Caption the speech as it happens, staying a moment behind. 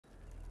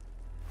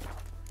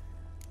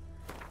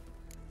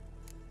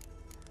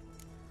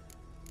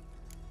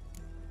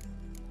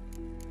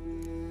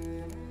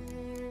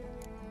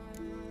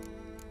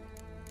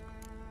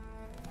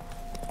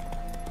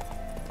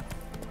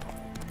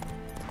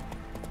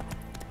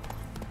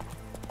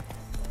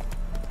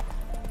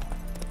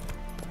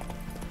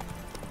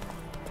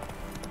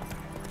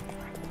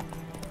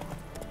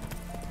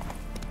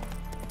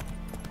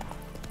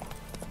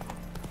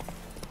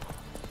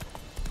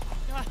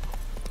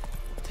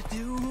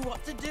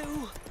what to do.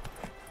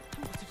 I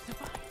must have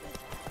survived it.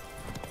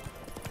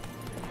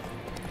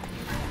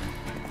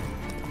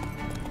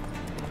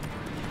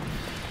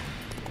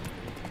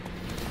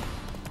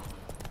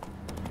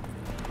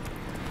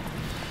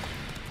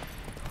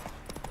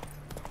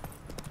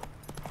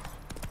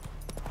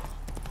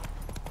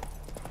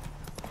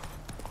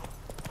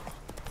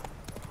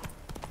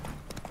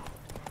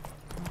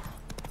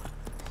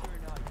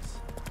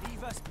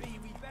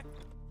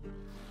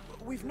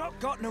 We've not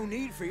got no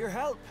need for your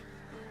help.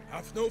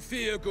 Have no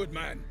fear, good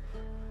man.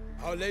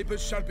 Our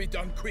labors shall be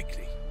done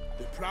quickly.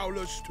 The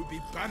prowlers to be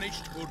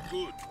banished for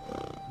good.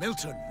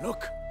 Milton,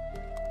 look.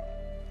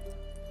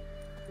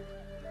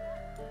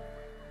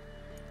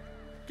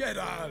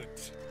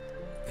 Geralt!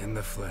 In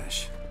the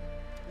flesh.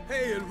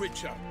 Hail,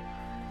 Witcher!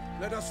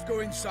 Let us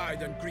go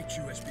inside and greet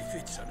you as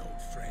befits an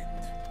old friend.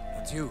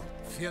 And you,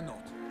 fear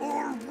not.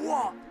 Or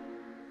what?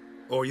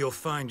 Or you'll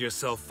find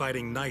yourself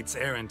fighting knights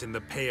errant in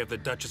the pay of the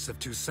Duchess of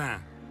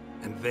Toussaint.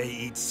 And they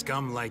eat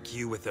scum like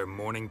you with their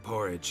morning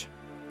porridge.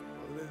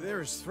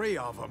 There's 3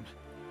 of them.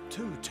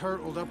 2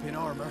 turtled up in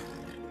armor.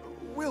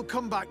 We'll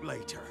come back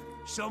later.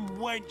 Some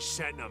wench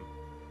sent them.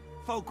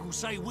 Folk will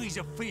say we's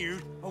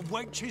afeard of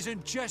wenches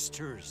and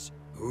jesters.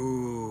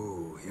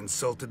 Ooh,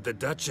 insulted the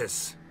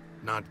Duchess.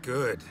 Not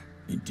good.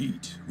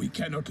 Indeed, we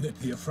cannot let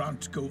the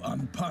affront go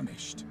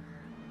unpunished.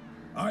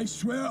 I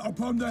swear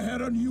upon the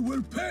Heron you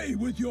will pay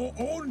with your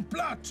own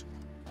blood!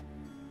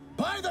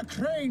 By the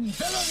crane,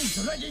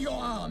 villains, ready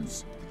your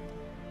arms!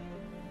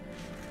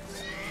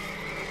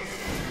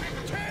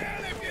 Kill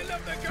if you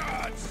love the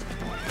gods!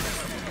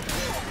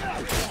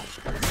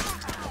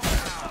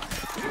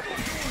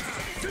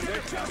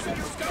 Let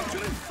yourselves go to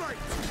the fight!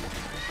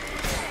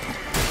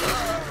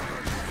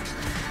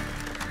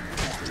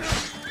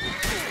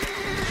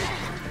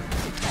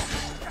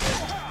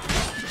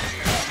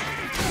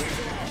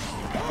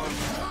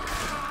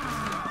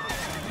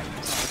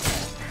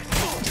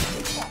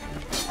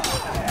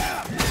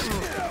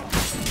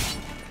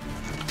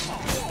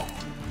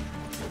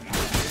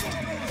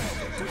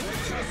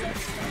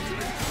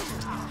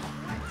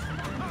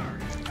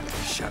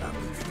 Shut up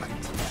and fight.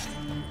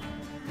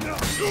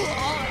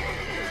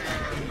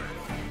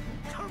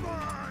 Come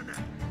on!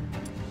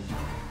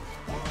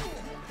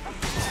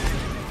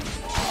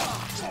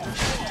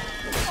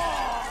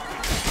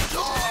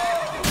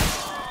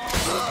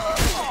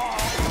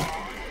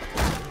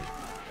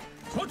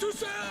 For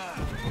Toussaint!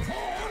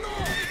 For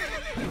honor!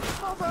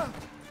 Mother!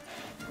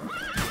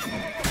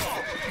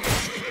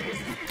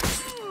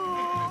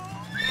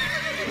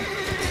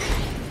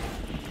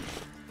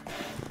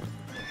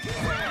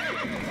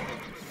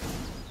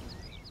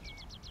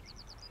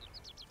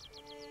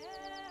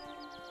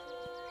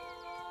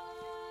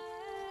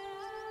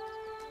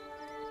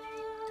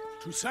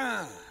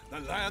 Toussaint, the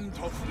land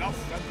of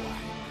love and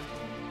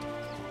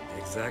wine.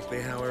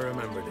 Exactly how I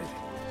remembered it.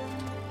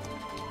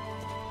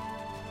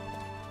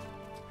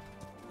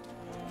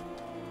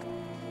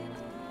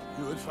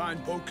 You will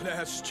find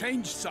Beauclair's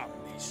changed some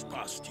these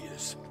past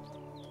years.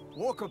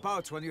 Walk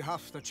about when you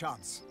have the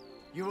chance.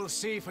 You will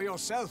see for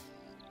yourself.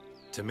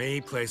 To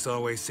me, place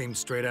always seemed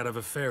straight out of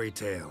a fairy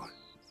tale.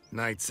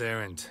 Knights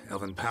errant,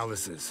 elven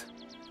palaces.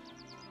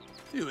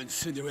 You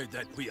insinuate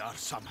that we are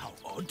somehow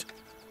odd?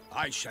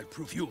 I shall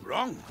prove you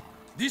wrong.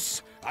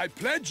 This I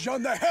pledge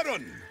on the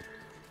Heron!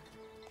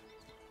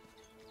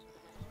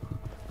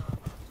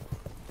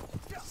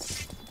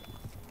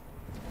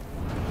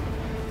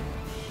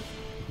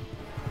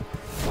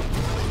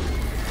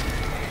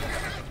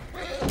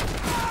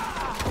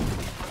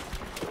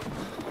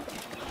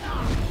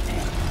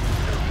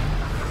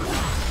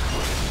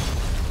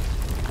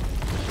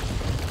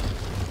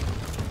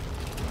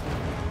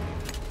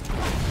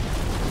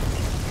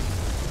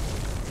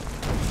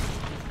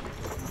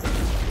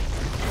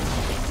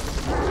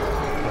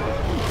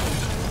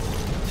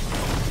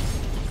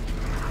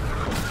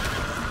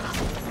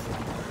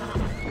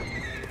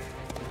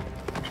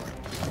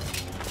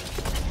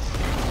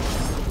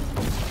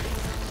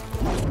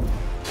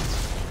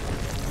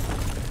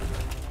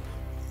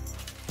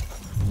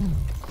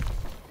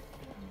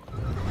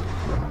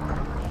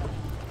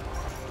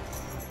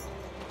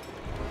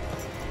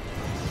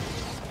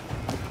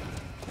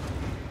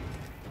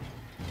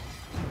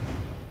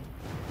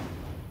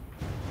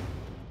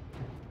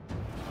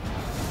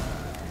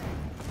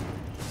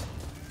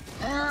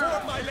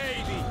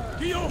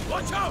 Guillaume,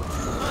 watch out!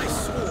 I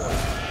swore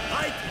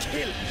I'd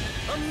kill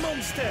a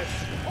monster!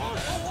 All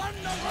for one,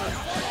 no one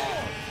for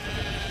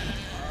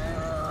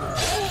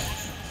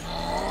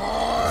all!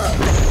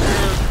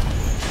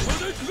 For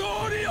the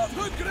glory of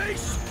her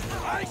grace,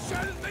 I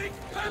shall make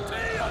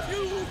pate of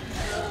you!